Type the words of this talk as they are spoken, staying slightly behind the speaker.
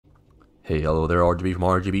Hey, hello there, RJB from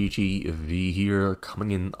RJBTV here,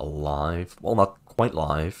 coming in live. Well, not quite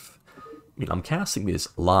live. I mean, I'm casting this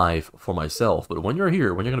live for myself, but when you're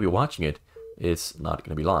here, when you're going to be watching it, it's not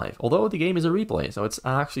going to be live. Although the game is a replay, so it's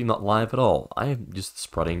actually not live at all. I am just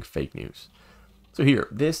spreading fake news. So here,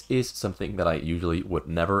 this is something that I usually would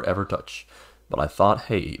never ever touch, but I thought,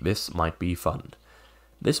 hey, this might be fun.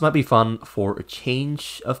 This might be fun for a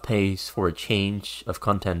change of pace, for a change of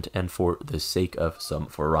content, and for the sake of some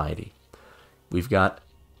variety. We've got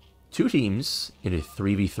two teams in a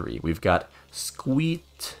 3v3. We've got Squid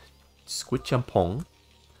Champong.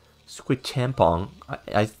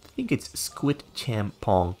 I think it's Squid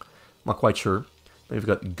Champong. Not quite sure. Then we've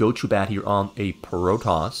got Gochubat here on a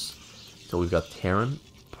Protoss. So we've got Terran,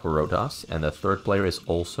 Protoss, and the third player is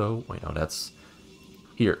also... Wait, no, that's...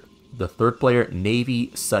 Here. The third player,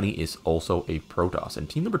 Navy Sunny, is also a Protoss. And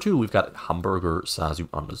team number 2, we've got Hamburger Sazu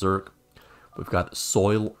on the Zerg. We've got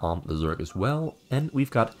Soil on the Zerg as well. And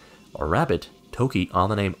we've got a Rabbit Toki on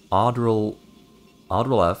the name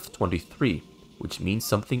F23, which means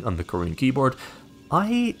something on the Korean keyboard.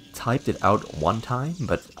 I typed it out one time,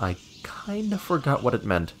 but I kind of forgot what it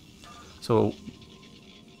meant. So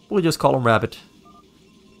we'll just call him Rabbit.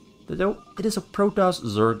 It is a Protoss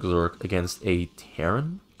Zerg against a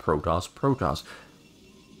Terran Protoss.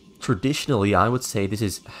 Traditionally, I would say this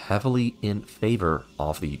is heavily in favor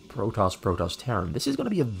of the Protoss Terran. This is going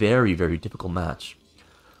to be a very, very difficult match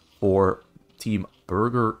for Team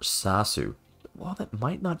Burger Sasu. Well, that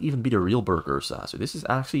might not even be the real Burger Sasu. This is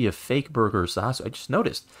actually a fake Burger Sasu. I just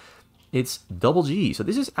noticed. It's double G. So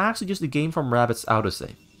this is actually just a game from Rabbit's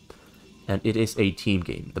Odyssey. And it is a team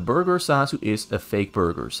game. The Burger Sasu is a fake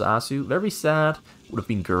Burger Sasu. Very sad. Would have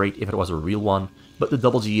been great if it was a real one. But the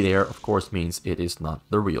double G there, of course, means it is not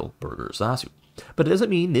the real Burger Sasu. But it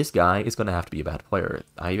doesn't mean this guy is going to have to be a bad player.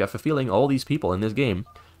 I have a feeling all these people in this game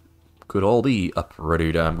could all be a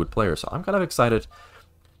pretty damn good player. So I'm kind of excited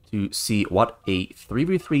to see what a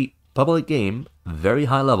 3v3 public game, very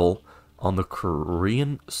high level, on the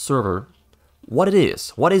Korean server, what it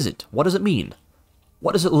is. What is it? What does it mean?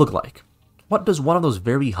 What does it look like? What does one of those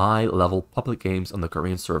very high level public games on the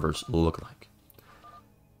Korean servers look like?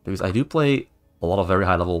 Because I do play a lot of very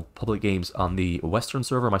high level public games on the Western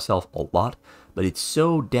server myself a lot, but it's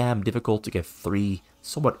so damn difficult to get 3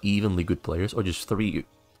 somewhat evenly good players, or just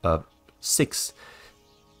 6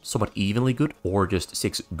 somewhat evenly good, or just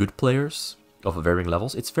 6 good players of varying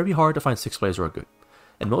levels. It's very hard to find 6 players who are good.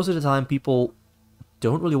 And most of the time people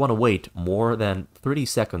don't really want to wait more than 30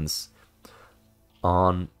 seconds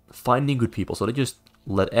on finding good people, so they just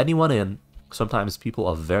let anyone in. Sometimes people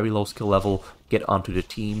of very low skill level get onto the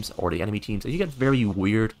teams or the enemy teams, and you get very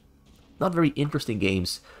weird, not very interesting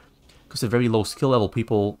games, because at very low skill level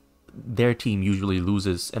people, their team usually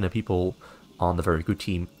loses, and the people on the very good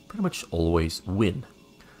team pretty much always win.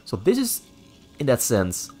 So this is, in that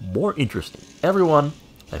sense, more interesting. Everyone,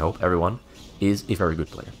 I hope everyone, is a very good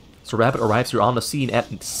player. So Rabbit arrives here on the scene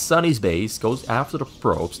at Sunny's base, goes after the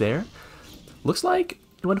probes there. Looks like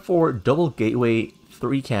he went for double gateway,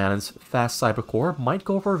 3 cannons, fast cyber core. Might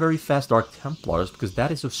go for a very fast Dark Templars, because that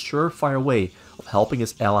is a surefire way of helping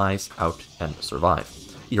his allies out and survive.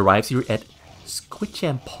 He arrives here at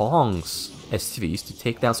Squidchampong's SCVs to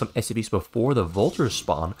take down some SCVs before the vultures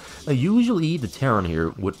spawn. Now, usually the Terran here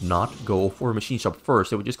would not go for a machine shop first.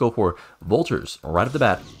 They would just go for vultures right off the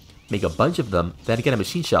bat, make a bunch of them, then get a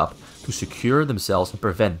machine shop to secure themselves and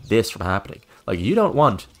prevent this from happening. Like, you don't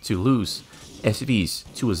want to lose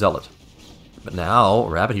SCVs to a Zealot. But now,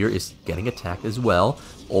 Rabbit here is getting attacked as well.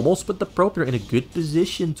 Almost put the probe here in a good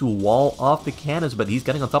position to wall off the cannons, but he's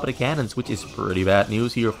getting on top of the cannons, which is pretty bad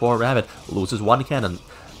news here for Rabbit. Loses 1 cannon.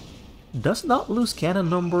 Does not lose cannon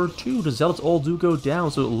number 2. The Zealots all do go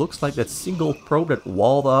down, so it looks like that single probe that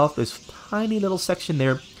walled off this tiny little section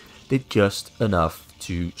there did just enough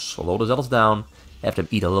to slow the Zealots down, have them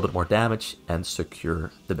eat a little bit more damage, and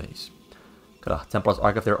secure the base. Got a Templar's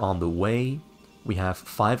Archive there on the way. We have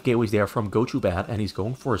 5 gateways there from Gochubat, and he's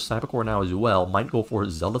going for a Cybercore now as well. Might go for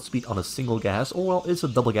Zealot speed on a single gas, or well, it's a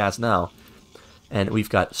double gas now. And we've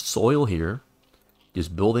got Soil here,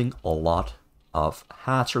 just building a lot of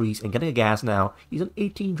hatcheries and getting a gas now. He's on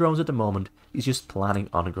 18 drones at the moment. He's just planning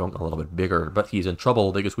on growing a little bit bigger, but he's in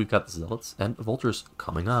trouble because we've got Zealots and Vultures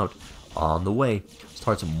coming out on the way.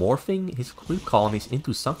 Starts morphing his creep colonies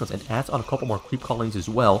into Sunken and adds on a couple more creep colonies as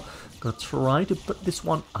well. Gonna try to put this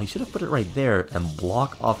one, I should have put it right there and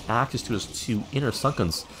block off access to those 2 inner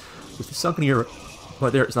Sunkens. With the Sunken here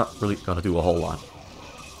right there, it's not really gonna do a whole lot.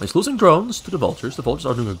 He's losing drones to the Vultures. The Vultures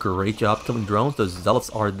are doing a great job killing drones. The Zealots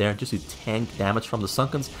are there just to tank damage from the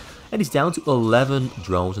Sunkens. And he's down to 11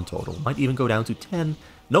 drones in total. Might even go down to 10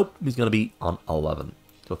 Nope, he's going to be on 11.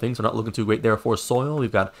 So things are not looking too great there for Soil.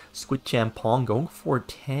 We've got Squid Champong going for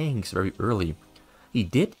tanks very early. He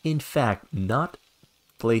did, in fact, not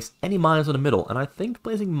place any mines in the middle. And I think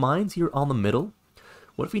placing mines here on the middle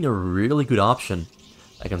would have been a really good option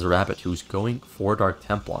against Rabbit, who's going for Dark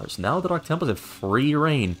Templars. Now the Dark Templars have free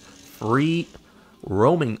reign, free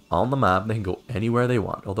roaming on the map. They can go anywhere they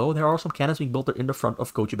want. Although there are some cannons being built there in the front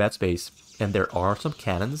of Gojubat's base. And there are some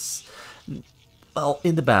cannons, well,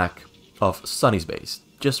 in the back of Sunny's base.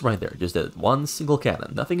 Just right there. Just that one single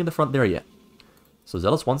cannon. Nothing in the front there yet. So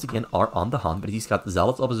Zealots once again are on the hunt, but he's got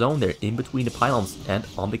Zealots of his own there in between the pylons and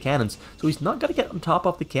on the cannons. So he's not going to get on top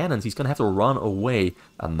of the cannons. He's going to have to run away.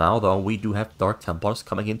 And now, though, we do have Dark Templars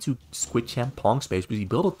coming into Squid Champong space because he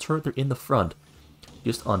built a turret there in the front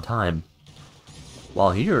just on time.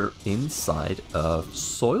 While here, inside of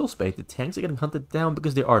Soil space, the tanks are getting hunted down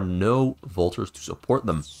because there are no vultures to support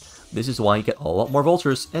them. This is why you get a lot more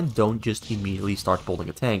vultures and don't just immediately start building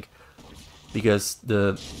a tank. Because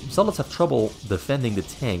the Zealots have trouble defending the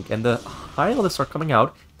tank, and the Hylists are coming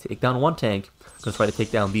out, take down one tank, going to try to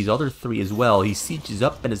take down these other three as well. He sieges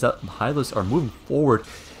up, and his Hylists are moving forward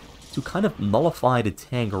to kind of nullify the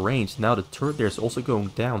tank range. Now the turret there is also going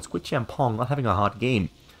down. Squid Champong not having a hot game.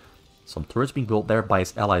 Some turrets being built there by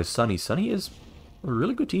his ally Sunny. Sunny is a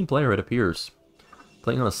really good team player, it appears.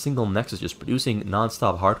 Playing on a single nexus, just producing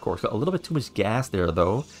non-stop hardcore. He's got a little bit too much gas there,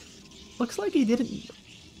 though. Looks like he didn't...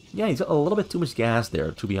 Yeah, he's got a little bit too much gas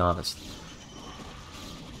there, to be honest.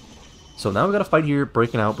 So now we got a fight here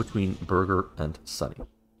breaking out between Burger and Sunny.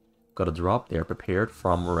 Got a drop there prepared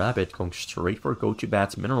from Rabbit, going straight for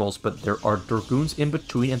Gojubat's minerals, but there are Dragoons in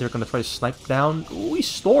between, and they're going to try to snipe down. Ooh, he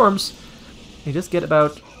storms! They just get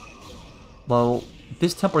about... Well,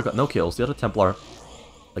 this Templar got no kills. The other Templar,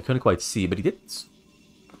 I couldn't quite see, but he did...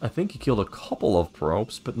 I think he killed a couple of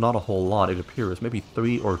probes, but not a whole lot, it appears. Maybe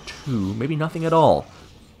 3 or 2, maybe nothing at all.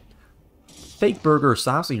 Fake Burger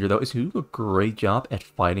Sassy here, though, is doing a great job at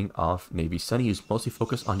fighting off Navy Sunny, who's mostly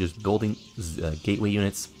focused on just building gateway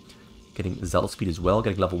units, getting Zealot speed as well,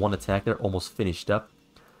 getting level 1 attack there, almost finished up.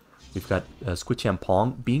 We've got Squid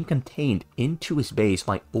Champong being contained into his base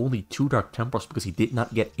by only 2 Dark Templars because he did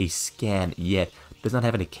not get a scan yet. Does not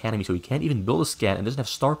have an academy, so he can't even build a scan, and doesn't have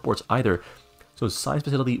starports either. So his science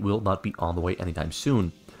facility will not be on the way anytime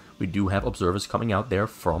soon. We do have observers coming out there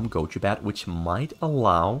from Gojubat, which might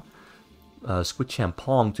allow Squid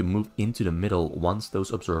Champong to move into the middle once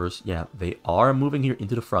those observers, yeah, they are moving here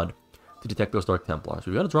into the front to detect those Dark Templars.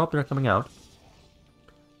 We got a drop there coming out.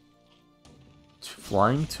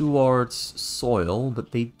 Flying towards Soil,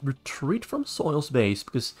 but they retreat from Soil's base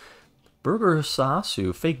because Burger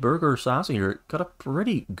Sasu, fake Burger Sasu here, got a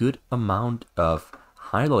pretty good amount of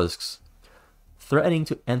Hylisks threatening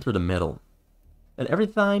to enter the middle. And every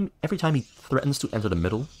time he threatens to enter the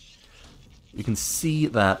middle, you can see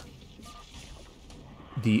that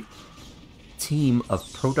the team of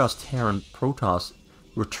Protoss Terran Protoss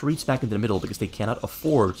retreats back into the middle because they cannot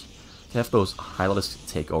afford to have those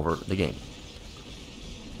Hylisks take over the game.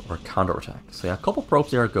 Or counterattack. So yeah, a couple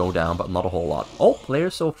probes there go down, but not a whole lot. All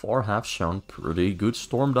players so far have shown pretty good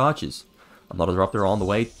storm dodges. Another drop there on the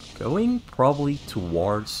way, going probably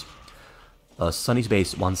towards Sunny's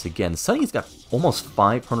base once again. Sunny's got almost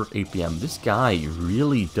 500 APM. This guy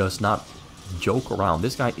really does not joke around.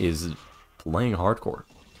 This guy is playing hardcore.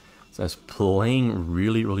 So he's playing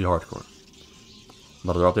really, really hardcore.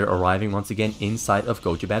 Another drop there arriving once again inside of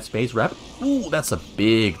Gojubat's base. Rabbit, ooh, that's a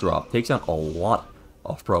big drop. Takes down a lot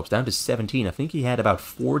of probes, down to 17. I think he had about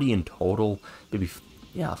 40 in total. Maybe,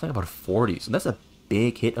 yeah, I think about 40. So that's a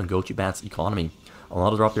big hit on Gojubat's economy.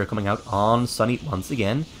 Another drop there coming out on Sunny once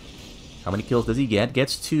again. How many kills does he get?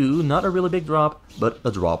 Gets 2. Not a really big drop, but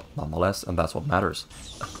a drop nonetheless, and that's what matters.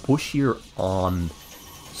 A push here on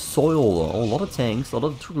Soil, though. A lot of tanks, a lot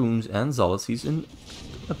of Dragoons and Zealots. He's in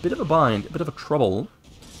a bit of a bind, a bit of a trouble.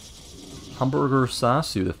 Hamburger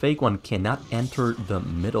Sasu, the fake one, cannot enter the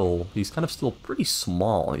middle. He's kind of still pretty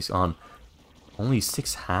small. He's on only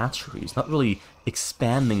 6 hatcheries. Not really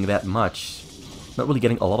expanding that much. Not really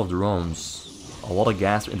getting a lot of drones. A lot of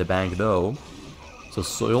gas in the bank, though. So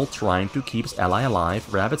Soil trying to keep his ally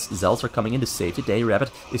alive. Rabbit's Zealots are coming in to save the day. Rabbit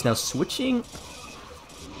is now switching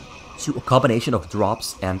to a combination of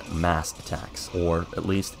drops and mass attacks. Or at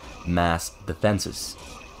least mass defenses.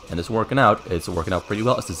 And it's working out. It's working out pretty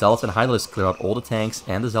well as the Zealots and Hylists clear out all the tanks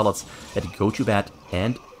and the Zealots that Gojubat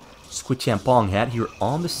and Squid Champong had here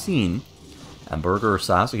on the scene. And Burger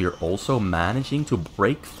Sasu here also managing to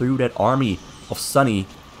break through that army of Sunny.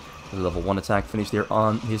 Level 1 attack finished there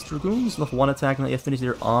on his Dragoons. Level 1 attack not yet finished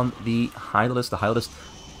there on the Hylists. The Hylists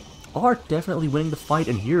are definitely winning the fight,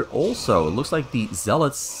 and here also, it looks like the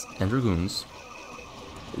Zealots and Dragoons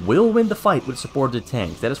will win the fight with support of the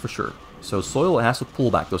tanks, that is for sure. So Soil has to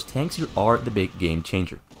pull back. Those tanks here are the big game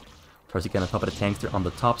changer. Tries to get on top of the tanks there on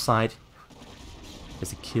the top side. Has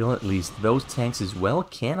to kill at least those tanks as well.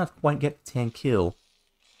 Cannot quite get the tank kill.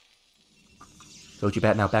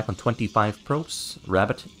 Gojubat now back on 25 probes.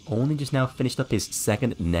 Rabbit only just now finished up his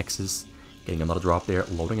second Nexus. Getting another drop there,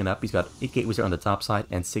 loading it up. He's got 8 gateways there on the top side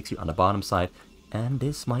and 6 here on the bottom side. And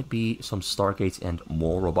this might be some Stargates and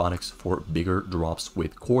more robotics for bigger drops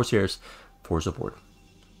with Corsairs for support.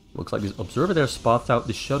 Looks like this Observer there spots out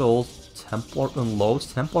the shuttle. Templar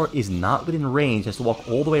unloads. Templar is not within range, has to walk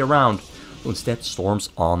all the way around. So instead storms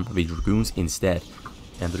on the Dragoons instead.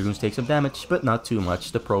 And the Dragoons take some damage, but not too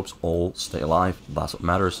much. The probes all stay alive. That's what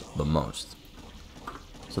matters the most.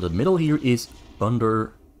 So the middle here is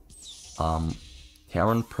under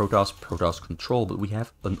Terran Protoss control, but we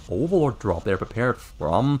have an Overlord drop there prepared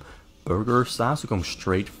from Burger Sasu going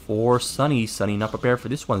straight for Sunny. Sunny not prepared for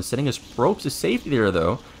this one, setting his probes to safety there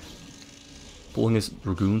though. Pulling his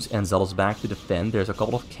Dragoons and Zealots back to defend. There's a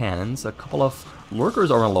couple of cannons, a couple of Lurkers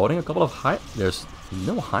are unloading, a couple of there's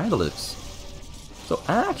no Hydralisks. So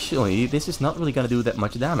actually, this is not really going to do that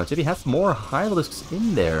much damage. If you have more Hydralisks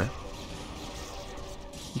in there,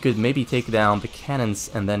 you could maybe take down the cannons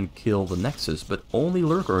and then kill the Nexus, but only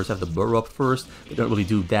Lurkers have to burrow up first. They don't really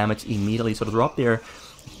do damage immediately, so the drop there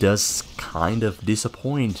does kind of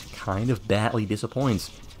disappoint, kind of badly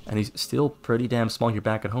disappoints. And he's still pretty damn small here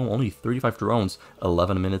back at home, only 35 drones,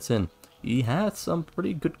 11 minutes in. He had some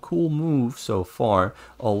pretty good cool moves so far,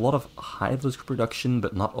 a lot of Hydralisk production,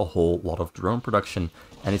 but not a whole lot of drone production.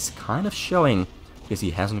 And it's kind of showing, because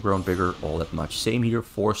he hasn't grown bigger all that much. Same here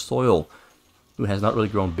for Soil, who has not really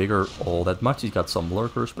grown bigger all that much. He's got some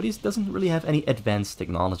Lurkers, but he doesn't really have any advanced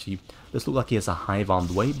technology. Does look like he has a hive on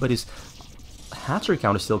the way, but his hatchery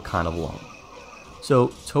count is still kind of low.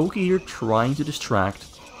 So Toki here trying to distract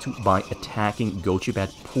by attacking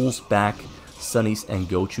Gojubat, pulls back Sunny's and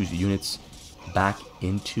Gochu's units back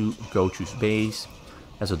into Gochu's base.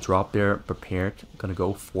 Has a drop there prepared. Gonna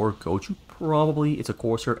go for Gochu. Probably it's a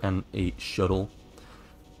Corsair and a shuttle.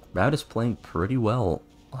 Rabbit is playing pretty well,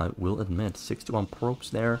 I will admit. 61 probes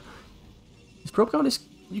there. His probe count is,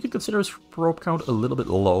 you could consider his probe count a little bit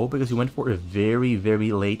low because he went for a very,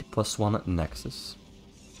 very late +1 Nexus.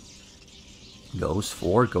 Goes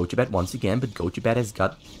for Gojubat once again, but Gojubat has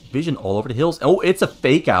got vision all over the hills. Oh, it's a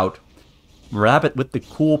fake out. Rabbit with the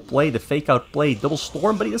cool play, the fake out play. Double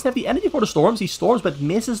storm, but he doesn't have the energy for the storms. He storms, but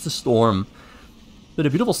misses the storm. So the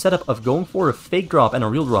beautiful setup of going for a fake drop and a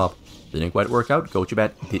real drop didn't quite work out.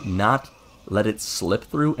 Gojubat did not let it slip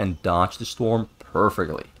through and dodge the storm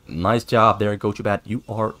perfectly. Nice job there, Gojubat. You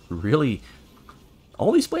are really...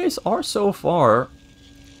 All these players are so far...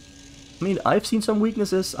 I mean, I've seen some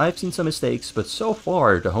weaknesses, I've seen some mistakes, but so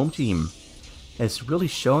far, the home team has really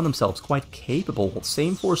shown themselves quite capable.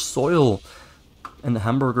 Same for Soil and the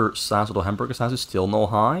Hamburger Sasu. The Hamburger Sasu is still no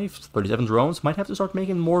hive, 37 drones. Might have to start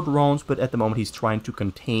making more drones, but at the moment he's trying to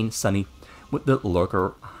contain Sunny with the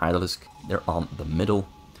Lurker Hydralisk. They're on the middle.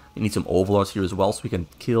 We need some Overlords here as well, so we can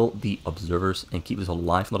kill the Observers and keep this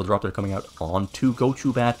alive. Another drop there coming out onto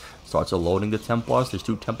Gojubat. Starts loading the Templars. There's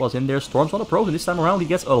 2 Templars in there. Storms on the probes, and this time around he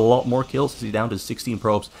gets a lot more kills. He's down to 16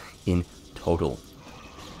 probes in total.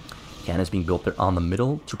 Cannons being built there on the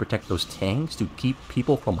middle to protect those tanks, to keep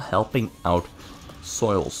people from helping out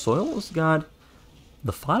Soil. Soil's got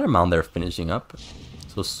the Fire Mound there finishing up.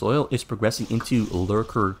 So Soil is progressing into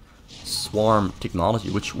Lurker Swarm technology,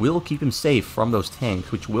 which will keep him safe from those tanks,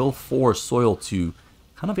 which will force Soil to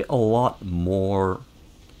kind of get a lot more,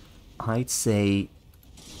 I'd say,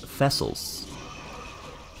 vessels.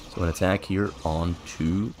 So an attack here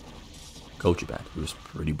onto Gojubat, who's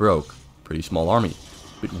pretty broke, pretty small army,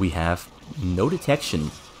 but we have no detection.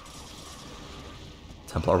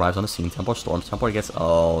 Templar arrives on the scene, Templar storms, Templar gets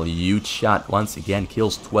a huge shot once again,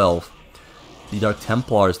 kills 12. The Dark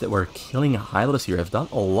Templars that were killing Hydralisk here have done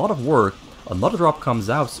a lot of work. Another drop comes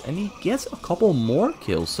out, and he gets a couple more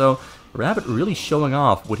kills. So Rabbit really showing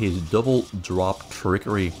off with his double drop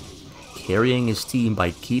trickery, carrying his team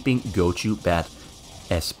by keeping Gojubat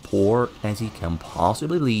as poor as he can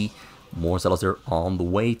possibly be. More Zealots are on the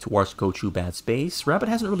way towards Gojubat's base. Rabbit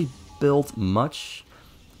hasn't really built much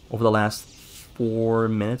over the last 4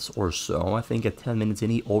 minutes or so. I think at 10 minutes in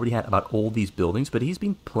he already had about all these buildings, but he's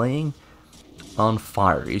been playing on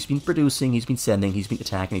fire. He's been producing, he's been sending, he's been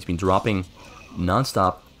attacking, he's been dropping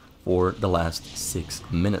non-stop for the last 6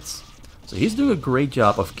 minutes. So he's doing a great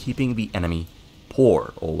job of keeping the enemy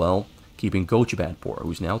poor, or well, keeping Gochibad poor,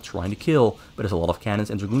 who's now trying to kill, but there's a lot of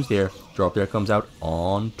cannons and dragoons there. Drop there comes out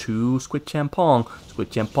onto Squid Champong.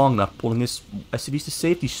 Squid Champong not pulling his SCVs to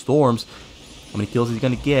safety. Storms. How many kills is he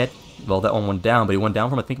going to get? Well, that one went down, but he went down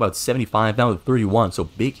from, I think, about 75 down to 31. So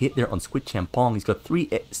big hit there on Squid Champong. He's got 3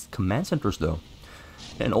 command centers, though.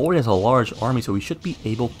 And already has a large army, so he should be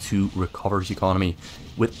able to recover his economy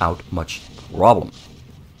without much problem.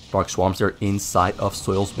 Dark Swarms there inside of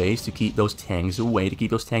Soil's base to keep those tanks away, to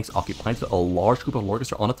keep those tanks occupied. So a large group of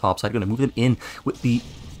Lurkers are on the top side, going to move them in with the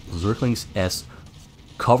Zerglings as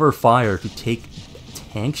cover fire to take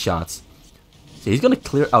tank shots. So he's going to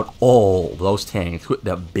clear out all those tanks with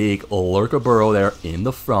that big Lurker burrow there in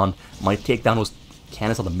the front. Might take down those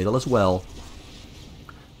cannons on the middle as well.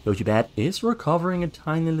 Gochibad is recovering a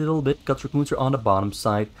tiny little bit. Got Dragoons are on the bottom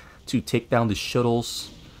side to take down the shuttles.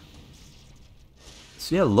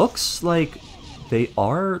 So yeah, looks like they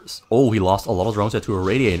are... Oh, he lost a lot of drones there to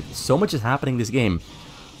irradiate. So much is happening this game.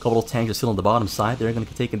 A couple of tanks are still on the bottom side. They're going to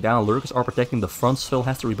get taken down. Lurkers are protecting the front. Phil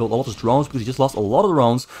has to rebuild all of his drones because he just lost a lot of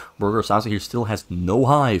drones. Burger Sasa here still has no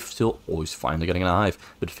hive. Still, oh, he's finally getting a hive.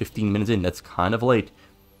 But 15 minutes in, that's kind of late.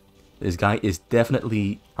 This guy is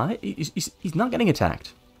definitely... He's not getting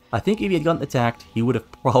attacked. I think if he had gotten attacked, he would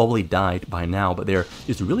have probably died by now. But they're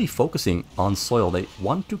just really focusing on Soil. They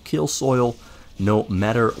want to kill Soil no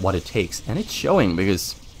matter what it takes. And it's showing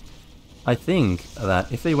because I think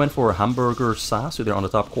that if they went for Hamburger Sasu there on the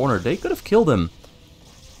top corner, they could have killed him.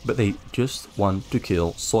 But they just want to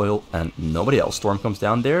kill Soil and nobody else. Storm comes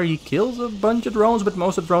down there. He kills a bunch of drones, but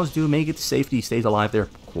most of the drones do make it to safety. He stays alive there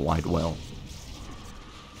quite well.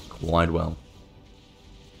 Quite well.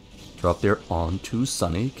 Drop there onto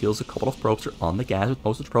Sunny. Kills a couple of probes on the gas, but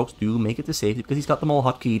most of the probes do make it to safety because he's got them all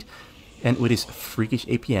hotkeyed. And with his freakish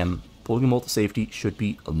APM, pulling them all to safety should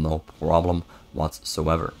be no problem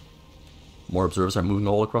whatsoever. More observers are moving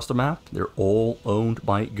all across the map. They're all owned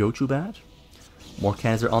by Gochibad. More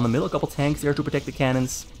cannons are on the middle. A couple tanks there to protect the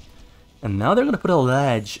cannons. And now they're going to put a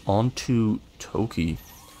ledge onto Toki.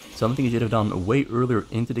 Something he should have done way earlier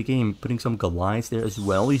into the game, putting some Goliaths there as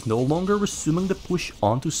well. He's no longer resuming the push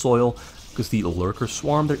onto Soil because the Lurker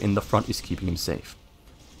Swarm there in the front is keeping him safe.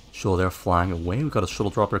 Shuttle there flying away. We've got a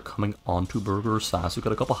shuttle dropper coming onto Burger Sass. We've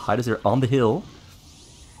got a couple hiders there on the hill.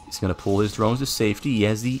 He's going to pull his drones to safety.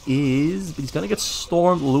 Yes, he is. But he's going to get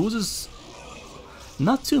stormed. Loses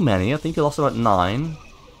not too many. I think he lost about 9.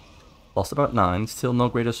 Lost about 9. Still no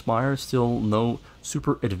Great Aspire. Still no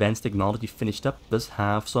super advanced technology finished up. Does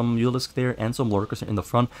have some Ulisk there and some Lurkers in the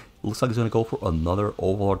front. Looks like he's going to go for another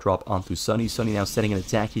Overlord drop onto Sunny. Sunny now setting an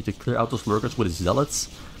attack here to clear out those Lurkers with his Zealots.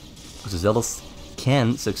 Because the Zealots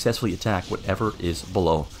can successfully attack whatever is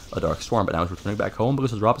below a Dark Swarm. But now he's returning back home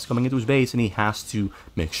because the drop is coming into his base and he has to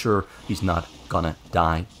make sure he's not gonna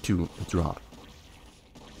die to the drop.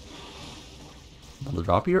 Another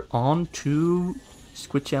drop here onto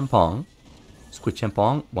Squid Champong. Squid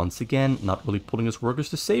Champong, once again, not really pulling his workers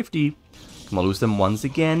to safety. Gonna lose them once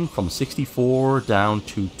again from 64 down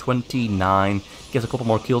to 29. Gets a couple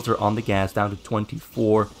more kills there on the gas, down to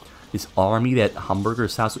 24. This army that Hamburger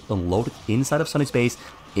has unloaded inside of Sunny's base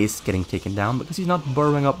is getting taken down because he's not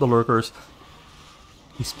burrowing up the Lurkers.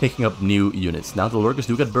 He's picking up new units. Now the Lurkers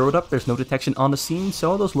do get burrowed up. There's no detection on the scene,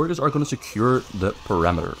 so those Lurkers are going to secure the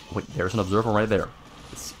perimeter. Wait, there's an observer right there.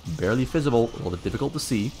 It's barely visible, a little bit difficult to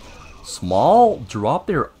see. Small drop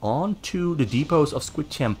there onto the depots of Squid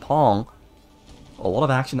Champong. A lot of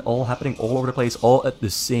action all happening all over the place, all at the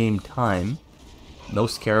same time. No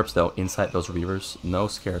Scarabs though inside those Reavers. No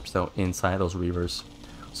Scarabs though inside those Reavers.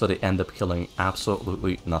 So they end up killing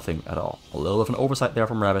absolutely nothing at all. A little of an oversight there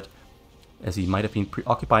from Rabbit, as he might have been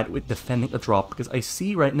preoccupied with defending the drop, because I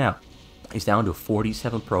see right now he's down to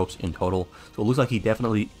 47 probes in total. So it looks like he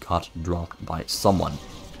definitely got dropped by someone.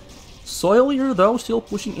 Soil here though, still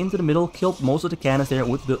pushing into the middle, killed most of the cannons there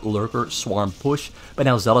with the Lurker Swarm push. But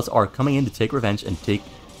now Zealots are coming in to take revenge and take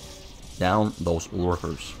down those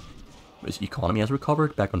Lurkers. His economy has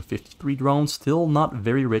recovered, back on 53 drones, still not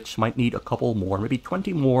very rich, might need a couple more, maybe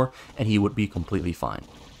 20 more, and he would be completely fine.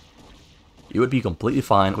 He would be completely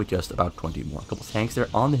fine with just about 20 more. A couple tanks there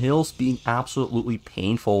on the hills, being absolutely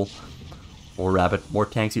painful for Rabbit. More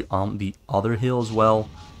tanks here on the other hill as well.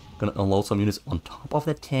 Gonna unload some units on top of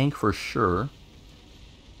that tank for sure.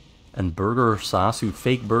 And Burger Sasu,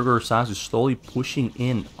 fake Burger Sasu, slowly pushing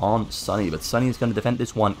in on Sunny, but Sunny is gonna defend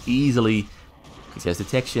this one easily because he has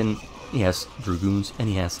detection. He has Dragoons, and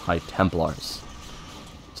he has High Templars.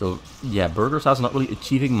 So, yeah, Burger Sass is not really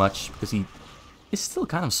achieving much, because he is still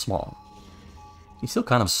kind of small. He's still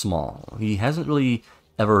kind of small. He hasn't really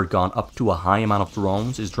ever gone up to a high amount of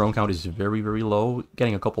drones. His drone count is very, very low.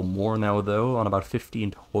 Getting a couple more now, though, on about 50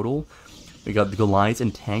 in total. We got the Goliaths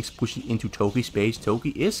and tanks pushing into Toki's base. Toki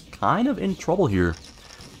is kind of in trouble here.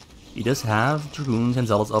 He does have Dragoons and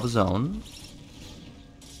Zealots of his own.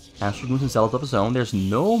 There's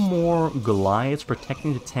no more Goliaths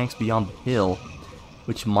protecting the tanks beyond the hill,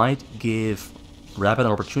 which might give Rabbit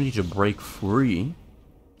an opportunity to break free.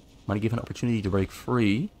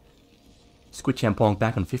 Squid Champong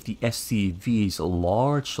back on 50 SCVs. A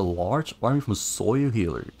large army from Soil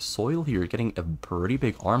here getting a pretty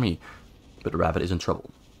big army. But Rabbit is in trouble.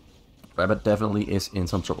 Rabbit definitely is in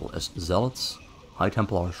some trouble, as Zealots, High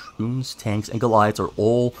Templars, Dragoons, tanks, and Goliaths are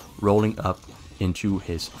all rolling up into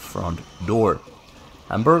his front door.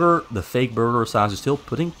 Hamburger, the fake burger size, is still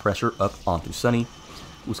putting pressure up onto Sunny,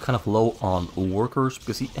 who's kind of low on workers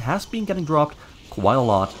because he has been getting dropped quite a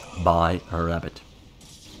lot by Rabbit.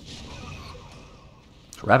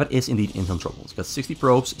 So Rabbit is indeed in some trouble. He's got 60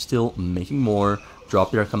 probes, still making more. Drop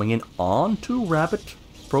there coming in onto Rabbit.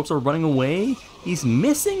 Probes are running away. He's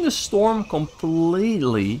missing the storm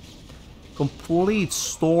completely. Complete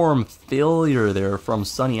storm failure there from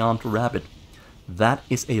Sunny onto Rabbit. That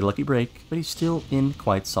is a lucky break, but he's still in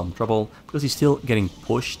quite some trouble because he's still getting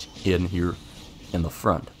pushed in here in the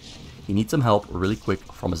front. He needs some help really quick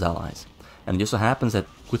from his allies. And it just so happens that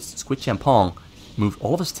Squid Champong moved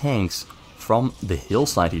all of his tanks from the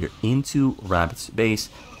hillside here into Rabbit's base.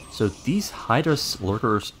 So these Hydra's,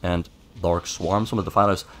 Lurkers, and Dark Swarm, some of the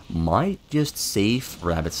defilers, might just save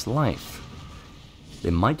Rabbit's life. They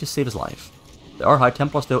might just save his life. There are High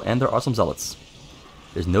Templars though, and there are some Zealots.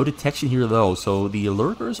 There's no detection here though, so the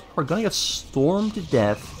Lurkers are gonna get stormed to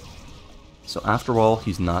death. So after all,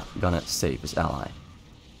 he's not gonna save his ally.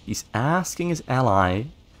 He's asking his ally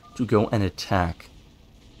to go and attack.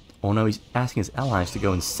 Oh no, he's asking his allies to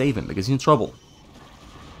go and save him because he's in trouble.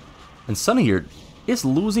 And Sunny here is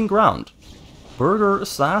losing ground. Burger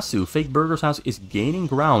Sasu, fake Burger Sasu, is gaining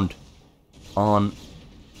ground on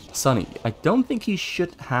Sunny. I don't think he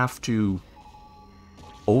should have to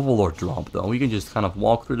Overlord drop though. He can just kind of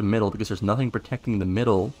walk through the middle because there's nothing protecting the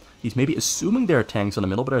middle. He's maybe assuming there are tanks on the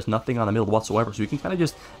middle, but there's nothing on the middle whatsoever. So you can kind of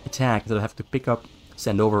just attack instead of have to pick up,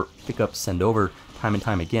 send over, pick up, send over time and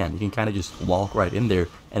time again. You can kind of just walk right in there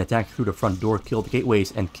and attack through the front door, kill the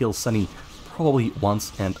gateways, and kill Sunny probably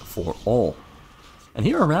once and for all. And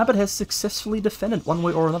here Rabbit has successfully defended one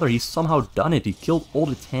way or another. He's somehow done it. He killed all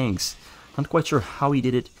the tanks. Not quite sure how he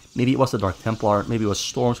did it. Maybe it was the Dark Templar, maybe it was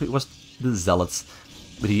Storms, maybe it was the Zealots.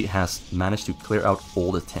 But he has managed to clear out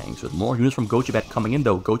all the tanks. With more units from Gojibat coming in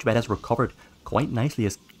though, Gojibat has recovered quite nicely. He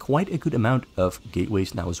has quite a good amount of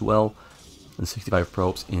gateways now as well. And 65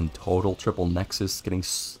 probes in total. Triple Nexus getting,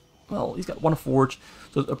 well, he's got one forge.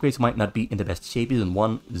 So the upgrades might not be in the best shape. He's in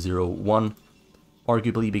 101.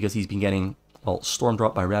 Arguably because he's been getting, well, storm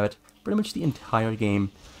dropped by Rabbit pretty much the entire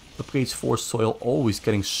game. Upgrades for Soil always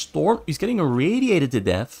getting storm. He's getting irradiated to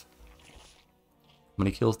death. How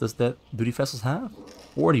many kills does that Duty Vessels have?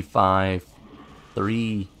 45,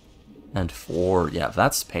 3, and 4. Yeah,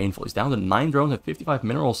 that's painful. He's down to 9 drones and 55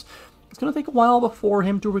 minerals. It's going to take a while for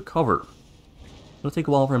him to recover.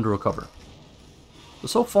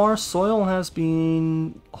 So far, Soil has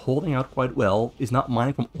been holding out quite well. Is not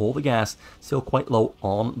mining from all the gas. Still quite low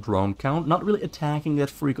on drone count. Not really attacking that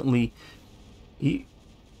frequently. He's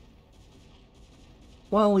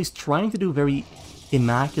trying to do very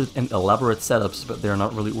immaculate and elaborate setups, but they're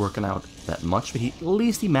not really working out that much. But at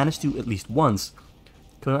least he managed to, at least once,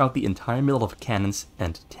 clear out the entire middle of cannons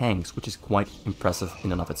and tanks, which is quite impressive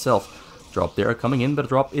in and of itself. Drop there coming in, but the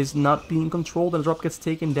drop is not being controlled, and the drop gets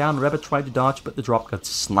taken down. Rabbit tried to dodge, but the drop got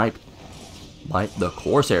sniped by the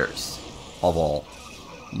Corsairs, of all.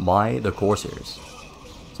 By the Corsairs.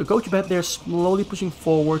 So Gojibat there slowly pushing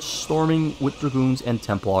forward, storming with Dragoons and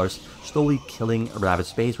Templars, slowly killing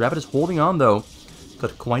Rabbit's base. Rabbit is holding on though.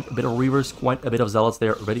 Got quite a bit of Reavers, quite a bit of Zealots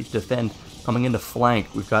there, ready to defend. Coming in the flank,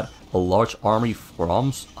 we've got a large army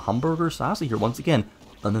from Hamburger Sassy here once again,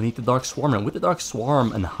 underneath the Dark Swarm. And with the Dark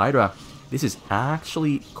Swarm and Hydra, this is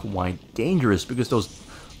actually quite dangerous because those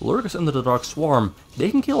Lurkers under the Dark Swarm, they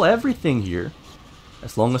can kill everything here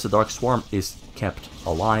as long as the Dark Swarm is kept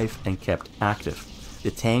alive and kept active. The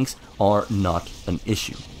tanks are not an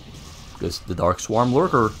issue because the Dark Swarm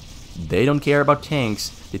Lurker, they don't care about tanks.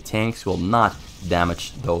 The tanks will not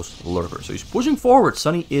damage those Lurkers. So he's pushing forward.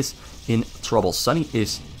 Sunny is in trouble. Sunny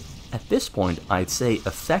is, at this point, I'd say,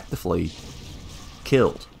 effectively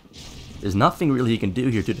killed. There's nothing really he can do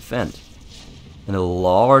here to defend. And a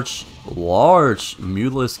large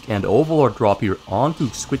Mutalisk and Overlord drop here onto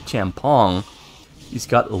Squid Champong. He's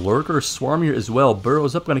got Lurker Swarm here as well.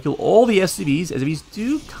 Burrows up, gonna kill all the SCVs. SCVs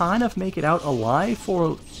do kind of make it out alive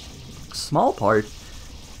for a small part,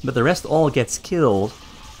 but the rest all gets killed.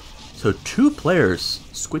 So 2 players,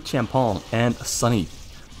 Squid Champong and Sunny,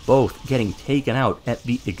 both getting taken out at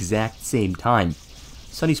the exact same time.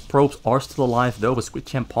 Sunny's probes are still alive though, but Squid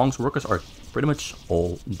Champong's workers are pretty much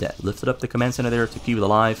all dead. Lifted up the command center there to keep it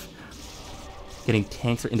alive. Getting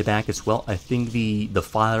tanks in the back as well. I think the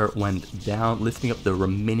fire went down, lifting up the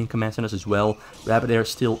remaining command centers as well. Rabbit there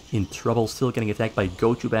still in trouble, still getting attacked by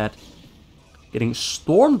Gojubat. Getting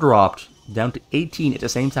storm dropped down to 18 at the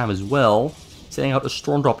same time as well. Sending out a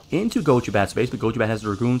storm drop into Gojubat's base, but Gojubat has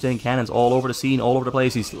dragoons and cannons all over the scene, all over the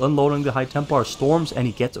place. He's unloading the high Templar storms, and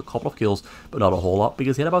he gets a couple of kills, but not a whole lot,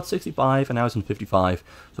 because he had about 65, and now he's in 55,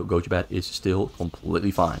 so Gojubat is still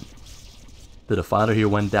completely fine. The Defiler here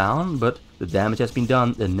went down, but the damage has been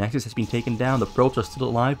done, the Nexus has been taken down, the probes are still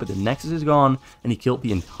alive, but the Nexus is gone, and he killed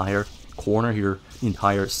the entire corner here, the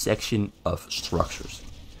entire section of structures.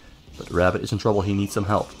 But Rabbit is in trouble, he needs some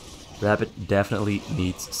help. Rabbit definitely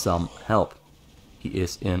needs some help. He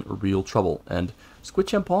is in real trouble. And Squid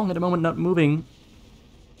Champong at the moment not moving.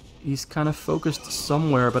 He's kind of focused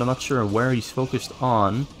somewhere, but I'm not sure where he's focused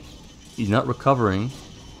on. He's not recovering.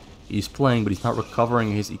 He's playing, but he's not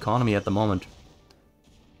recovering his economy at the moment.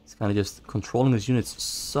 He's kind of just controlling his units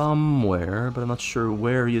somewhere, but I'm not sure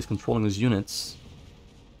where he is controlling his units.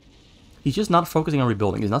 He's just not focusing on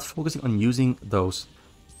rebuilding. He's not focusing on using those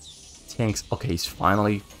tanks. Okay, he's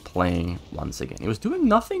finally playing once again. He was doing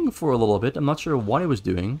nothing for a little bit. I'm not sure what he was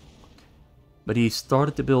doing, but he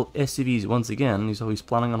started to build SCVs once again, so he's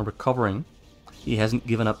planning on recovering. He hasn't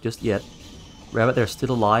given up just yet. Rabbit there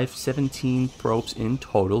still alive, 17 probes in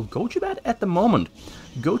total. Gojubat at the moment.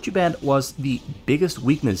 Gojubat was the biggest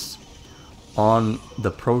weakness on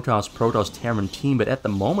the Protoss Terran team, but at the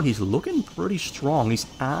moment he's looking pretty strong. He's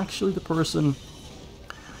actually the person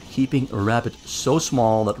keeping Rabbit so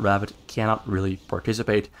small that Rabbit cannot really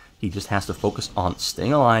participate. He just has to focus on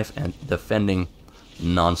staying alive and defending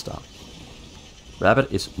non-stop.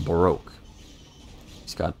 Rabbit is broke.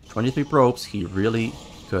 He's got 23 probes. He really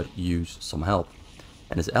could use some help.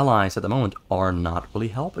 And his allies at the moment are not really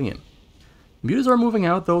helping him. Mutas are moving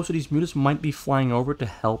out though, so these mutas might be flying over to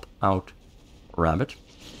help out Rabbit.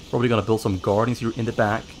 Probably gonna build some guardians here in the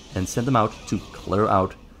back and send them out to clear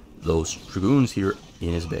out those dragoons here in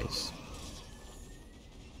his base.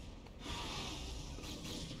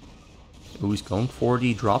 Ooh, he's going for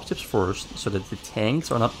the dropships first, so that the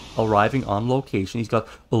tanks are not arriving on location. He's got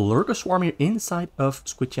a Lurker Swarm here inside of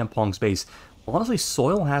Squid Champong's base. Honestly,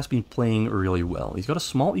 Soil has been playing really well. He's got a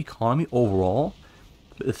small economy overall,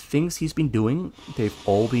 but the things he's been doing, they've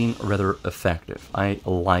all been rather effective. I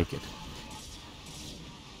like it.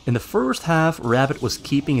 In the first half, Rabbit was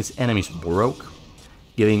keeping his enemies broke,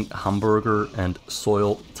 giving Hamburger and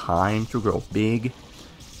Soil time to grow big.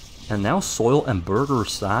 And now Soil and Burger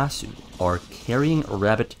Sasu are carrying a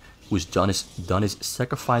Rabbit who's done his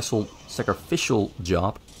sacrificial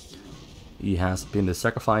job. He has been the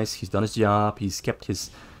sacrifice, he's done his job, he's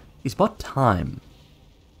bought time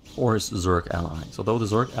for his Zerg allies. Although the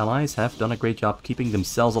Zerg allies have done a great job keeping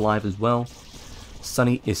themselves alive as well.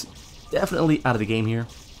 Sunny is definitely out of the game here.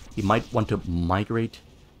 He might want to migrate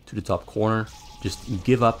to the top corner, just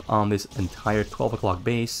give up on this entire 12 o'clock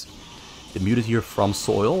base. The muted here from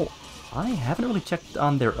Soil, I haven't really checked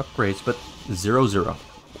on their upgrades, but 0-0.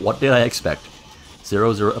 What did I expect?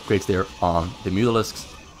 0-0 upgrades there on the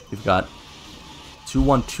Mutalisks. We've got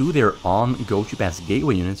 2-1-2 there on Gojubat's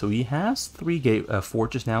Gateway unit, so he has 3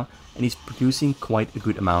 forges now, and he's producing quite a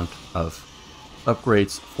good amount of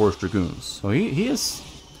upgrades for his Dragoons. So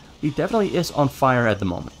he definitely is on fire at the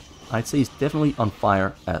moment. I'd say he's definitely on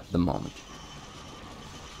fire at the moment.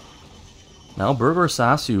 Now Burger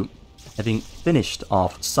Sasu, having finished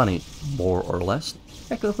off Sunny, more or less.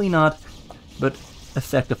 Technically not, but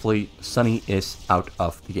effectively Sunny is out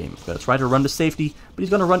of the game. He's gonna try to run to safety, but he's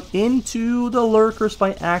gonna run into the Lurkers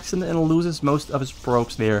by accident and loses most of his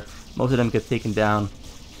probes there. Most of them get taken down.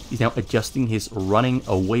 He's now adjusting his running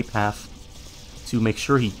away path to make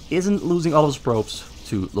sure he isn't losing all of his probes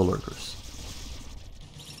to the Lurkers.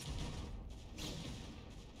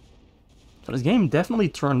 So this game definitely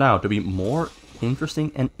turned out to be more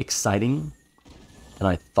interesting and exciting than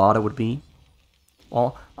I thought it would be.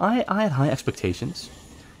 Well, I had high expectations.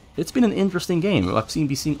 It's been an interesting game. I've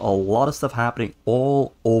been seeing a lot of stuff happening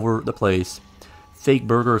all over the place. Fake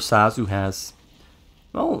Burger Sasu has,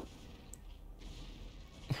 well,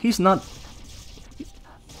 he's not,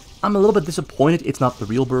 I'm a little bit disappointed it's not the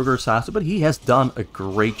real Burger Sasu, but he has done a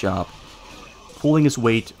great job pulling his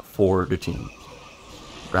weight for the team.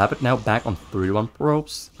 Rabbit now back on 31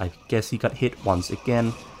 probes. I guess he got hit once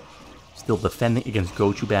again. Still defending against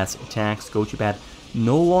Gojubat's attacks. Gojubat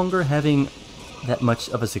no longer having that much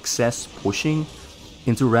of a success pushing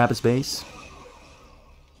into Rabbit's base.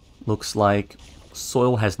 Looks like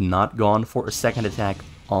Soil has not gone for a second attack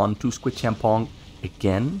onto Squid Champong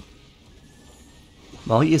again.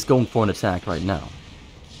 Well, he is going for an attack right now.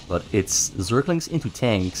 But it's Zerglings into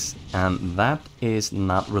tanks, and that is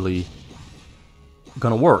not really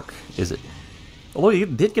gonna work, is it? Although he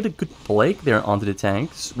did get a good plague there onto the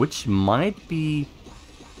tanks, which might be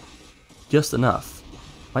just enough.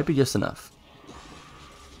 Might be just enough.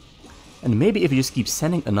 And maybe if you just keep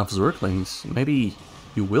sending enough Zerglings, maybe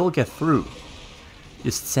you will get through.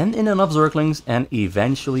 Just send in enough Zerglings and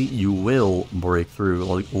eventually you will break through.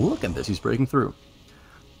 Like, look at this, he's breaking through.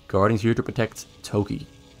 Guardian's here to protect Toki.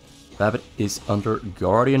 Rabbit is under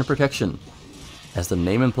Guardian protection. As the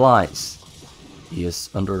name implies, he is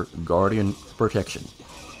under Guardian protection.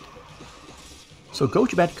 So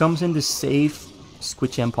Gojubat comes in to save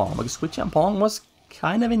Squid Champong. Like, Squid Champong was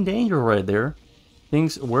kind of in danger right there.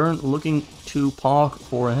 Things weren't looking too pog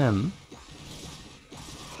for him.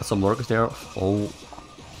 Some lurkers there. Oh,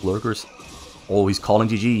 lurkers. Oh, he's calling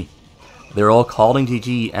GG. They're all calling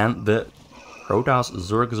GG, and the Protoss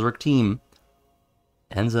Zerg team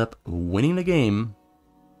ends up winning the game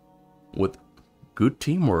with good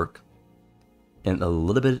teamwork and a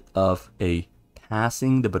little bit of a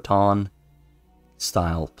passing the baton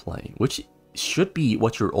style play, which should be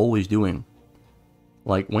what you're always doing.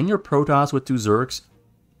 Like, when you're Protoss with two Zergs,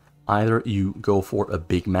 either you go for a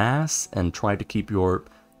big mass and try to keep your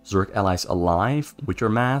Zerg allies alive with your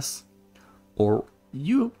mass, or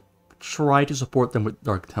you try to support them with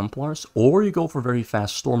Dark Templars, or you go for very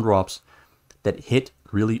fast storm drops that hit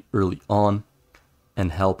really early on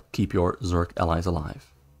and help keep your Zerg allies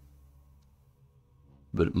alive.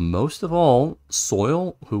 But most of all,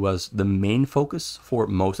 Soil, who was the main focus for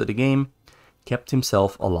most of the game, kept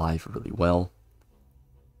himself alive really well.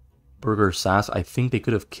 Burger Sass, I think they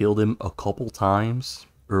could have killed him a couple times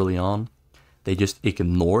early on. They just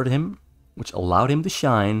ignored him, which allowed him to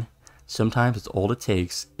shine. Sometimes it's all it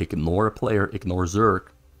takes. Ignore a player, ignore Zerg,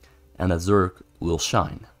 and that Zerg will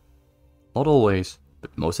shine. Not always,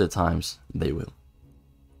 but most of the times they will.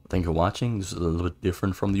 Thank you for watching. This is a little bit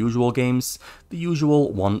different from the usual games. The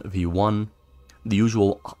usual 1v1, the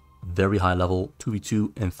usual very high level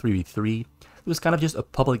 2v2 and 3v3. It was kind of just a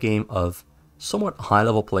public game of somewhat high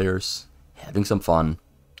level players having some fun,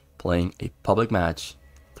 playing a public match,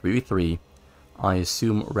 3v3. I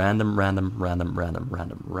assume random.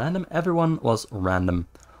 Everyone was random.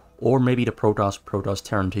 Or maybe the Protoss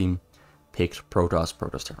Terran team picked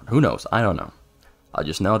Protoss Terran. Who knows? I don't know. I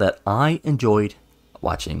just know that I enjoyed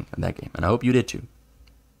watching that game, and I hope you did too.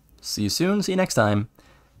 See you soon, see you next time,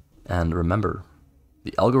 and remember,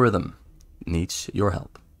 the algorithm needs your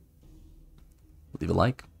help. Leave a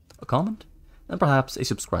like, a comment, and perhaps a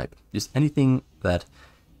subscribe. Just anything that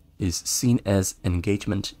is seen as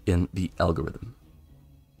engagement in the algorithm.